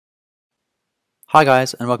Hi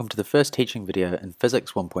guys, and welcome to the first teaching video in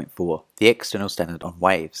Physics 1.4, the external standard on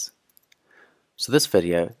waves. So this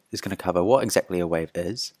video is going to cover what exactly a wave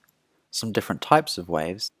is, some different types of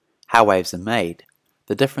waves, how waves are made,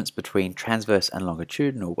 the difference between transverse and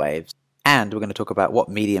longitudinal waves, and we're going to talk about what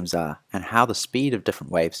mediums are and how the speed of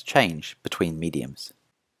different waves change between mediums.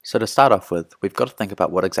 So to start off with, we've got to think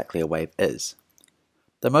about what exactly a wave is.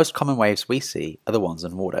 The most common waves we see are the ones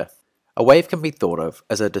in water. A wave can be thought of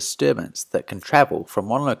as a disturbance that can travel from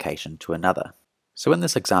one location to another. So in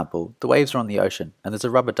this example, the waves are on the ocean and there's a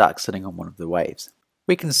rubber duck sitting on one of the waves.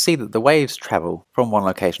 We can see that the waves travel from one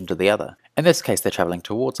location to the other. In this case, they're traveling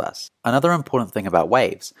towards us. Another important thing about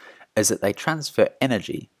waves is that they transfer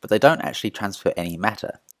energy, but they don't actually transfer any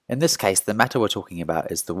matter. In this case, the matter we're talking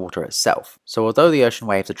about is the water itself. So although the ocean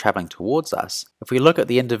waves are traveling towards us, if we look at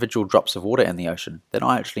the individual drops of water in the ocean, they're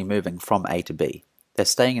not actually moving from A to B. They're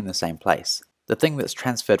staying in the same place. The thing that's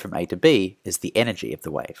transferred from A to B is the energy of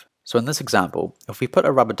the wave. So in this example, if we put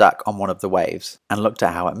a rubber duck on one of the waves and looked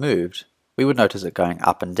at how it moved, we would notice it going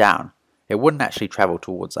up and down. It wouldn't actually travel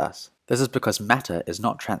towards us. This is because matter is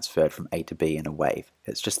not transferred from A to B in a wave,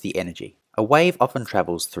 it's just the energy. A wave often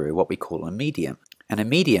travels through what we call a medium, and a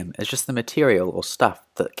medium is just the material or stuff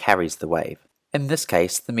that carries the wave. In this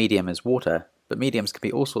case, the medium is water, but mediums can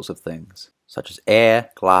be all sorts of things, such as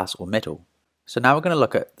air, glass, or metal. So now we're going to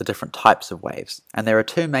look at the different types of waves, and there are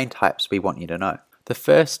two main types we want you to know. The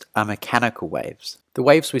first are mechanical waves. The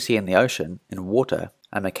waves we see in the ocean, in water,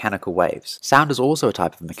 are mechanical waves. Sound is also a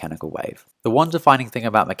type of mechanical wave. The one defining thing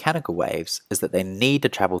about mechanical waves is that they need to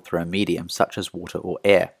travel through a medium such as water or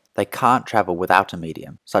air. They can't travel without a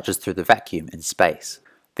medium, such as through the vacuum in space.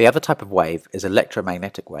 The other type of wave is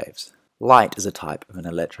electromagnetic waves. Light is a type of an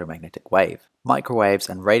electromagnetic wave. Microwaves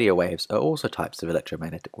and radio waves are also types of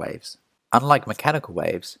electromagnetic waves. Unlike mechanical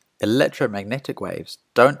waves, electromagnetic waves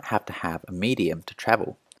don't have to have a medium to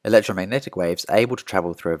travel. Electromagnetic waves are able to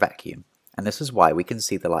travel through a vacuum, and this is why we can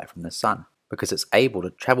see the light from the sun, because it's able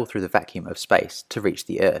to travel through the vacuum of space to reach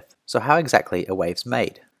the Earth. So how exactly are waves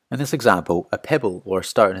made? In this example, a pebble or a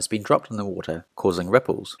stone has been dropped in the water, causing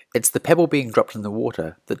ripples. It's the pebble being dropped in the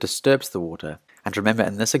water that disturbs the water, and remember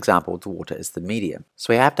in this example the water is the medium.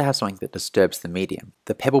 So we have to have something that disturbs the medium.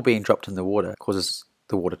 The pebble being dropped in the water causes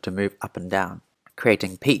the water to move up and down,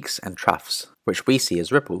 creating peaks and troughs, which we see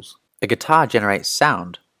as ripples. A guitar generates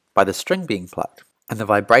sound by the string being plucked, and the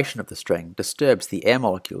vibration of the string disturbs the air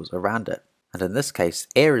molecules around it. And in this case,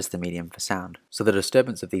 air is the medium for sound, so the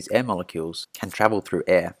disturbance of these air molecules can travel through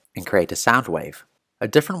air and create a sound wave. A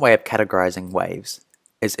different way of categorizing waves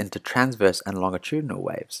is into transverse and longitudinal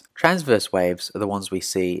waves. Transverse waves are the ones we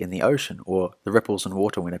see in the ocean or the ripples in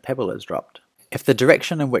water when a pebble is dropped. If the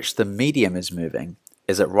direction in which the medium is moving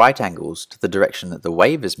is at right angles to the direction that the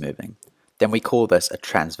wave is moving, then we call this a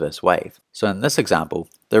transverse wave. So in this example,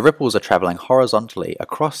 the ripples are traveling horizontally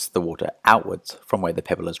across the water outwards from where the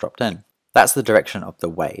pebble is dropped in. That's the direction of the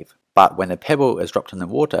wave. But when the pebble is dropped in the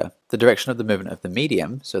water, the direction of the movement of the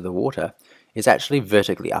medium, so the water, is actually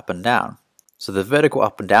vertically up and down. So the vertical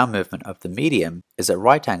up and down movement of the medium is at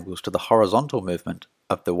right angles to the horizontal movement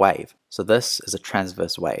of the wave. So this is a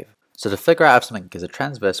transverse wave. So to figure out if something is a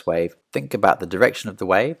transverse wave, think about the direction of the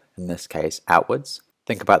wave, in this case outwards.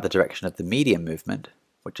 Think about the direction of the medium movement,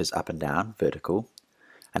 which is up and down, vertical.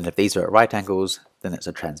 And if these are at right angles, then it's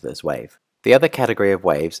a transverse wave. The other category of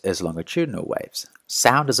waves is longitudinal waves.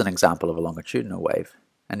 Sound is an example of a longitudinal wave.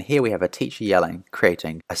 And here we have a teacher yelling,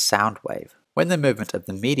 creating a sound wave. When the movement of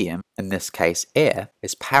the medium, in this case air,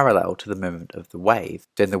 is parallel to the movement of the wave,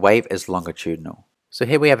 then the wave is longitudinal. So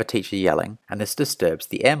here we have a teacher yelling, and this disturbs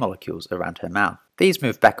the air molecules around her mouth. These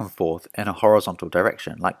move back and forth in a horizontal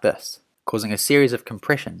direction, like this, causing a series of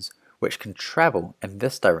compressions which can travel in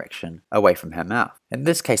this direction away from her mouth. In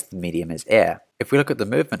this case, the medium is air. If we look at the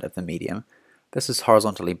movement of the medium, this is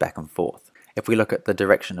horizontally back and forth. If we look at the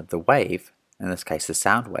direction of the wave, in this case the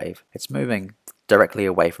sound wave, it's moving directly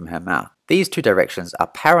away from her mouth. These two directions are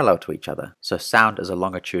parallel to each other, so sound is a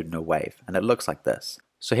longitudinal wave, and it looks like this.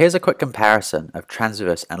 So here's a quick comparison of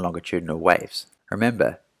transverse and longitudinal waves.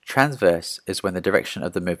 Remember, transverse is when the direction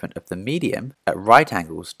of the movement of the medium at right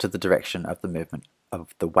angles to the direction of the movement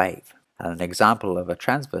of the wave. And an example of a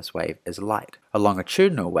transverse wave is light. A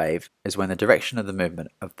longitudinal wave is when the direction of the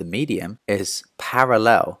movement of the medium is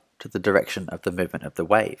parallel to the direction of the movement of the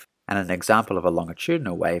wave. And an example of a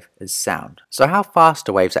longitudinal wave is sound. So how fast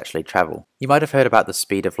do waves actually travel? You might have heard about the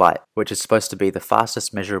speed of light, which is supposed to be the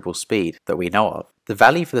fastest measurable speed that we know of. The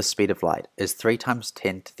value for the speed of light is 3 ×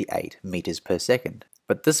 10⁸ meters per second.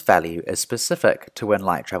 But this value is specific to when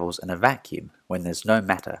light travels in a vacuum, when there's no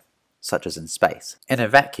matter, such as in space. In a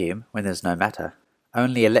vacuum, when there's no matter,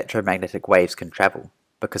 only electromagnetic waves can travel,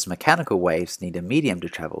 because mechanical waves need a medium to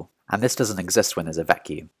travel, and this doesn't exist when there's a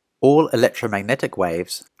vacuum. All electromagnetic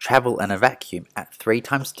waves travel in a vacuum at 3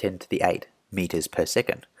 × 10⁸ meters per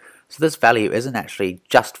second. So this value isn't actually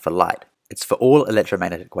just for light, it's for all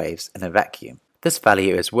electromagnetic waves in a vacuum. This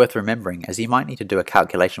value is worth remembering as you might need to do a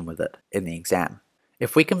calculation with it in the exam.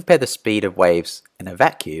 If we compare the speed of waves in a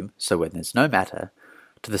vacuum, so when there's no matter,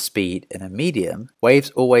 to the speed in a medium, waves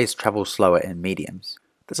always travel slower in mediums.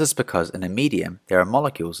 This is because in a medium there are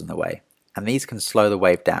molecules in the way, and these can slow the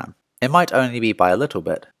wave down. It might only be by a little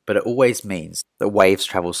bit, but it always means that waves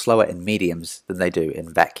travel slower in mediums than they do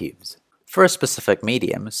in vacuums. For a specific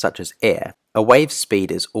medium, such as air, a wave's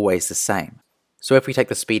speed is always the same. So if we take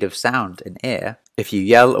the speed of sound in air, if you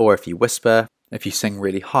yell or if you whisper, if you sing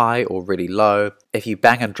really high or really low, if you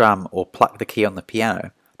bang a drum or pluck the key on the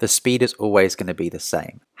piano, the speed is always going to be the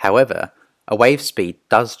same. However, a wave's speed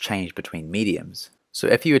does change between mediums. So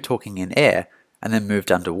if you were talking in air and then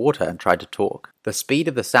moved underwater and tried to talk, the speed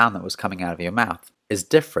of the sound that was coming out of your mouth is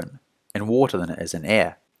different in water than it is in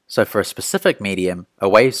air. So for a specific medium, a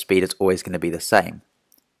wave's speed is always going to be the same.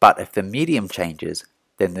 But if the medium changes,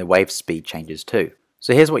 then the wave speed changes too.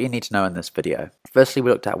 So here's what you need to know in this video. Firstly, we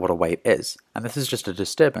looked at what a wave is, and this is just a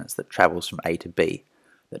disturbance that travels from A to B,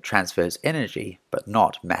 that transfers energy but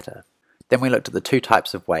not matter. Then we looked at the 2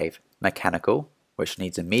 types of wave, mechanical, which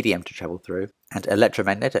needs a medium to travel through, and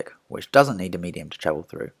electromagnetic, which doesn't need a medium to travel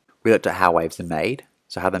through. We looked at how waves are made,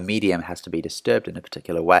 so how the medium has to be disturbed in a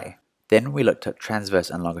particular way. Then we looked at transverse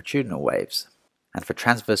and longitudinal waves. And for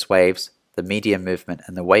transverse waves, the medium movement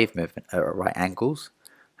and the wave movement are at right angles,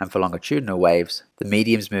 and for longitudinal waves, the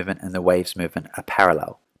medium's movement and the wave's movement are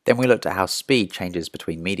parallel. Then we looked at how speed changes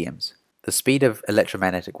between mediums. The speed of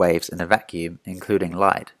electromagnetic waves in a vacuum, including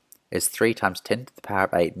light, is 3 ×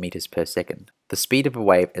 10⁸ meters per second. The speed of a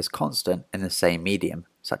wave is constant in the same medium,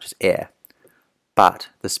 such as air, but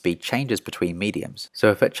the speed changes between mediums. So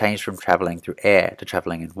if it changed from traveling through air to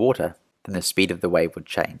traveling in water, then the speed of the wave would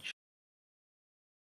change.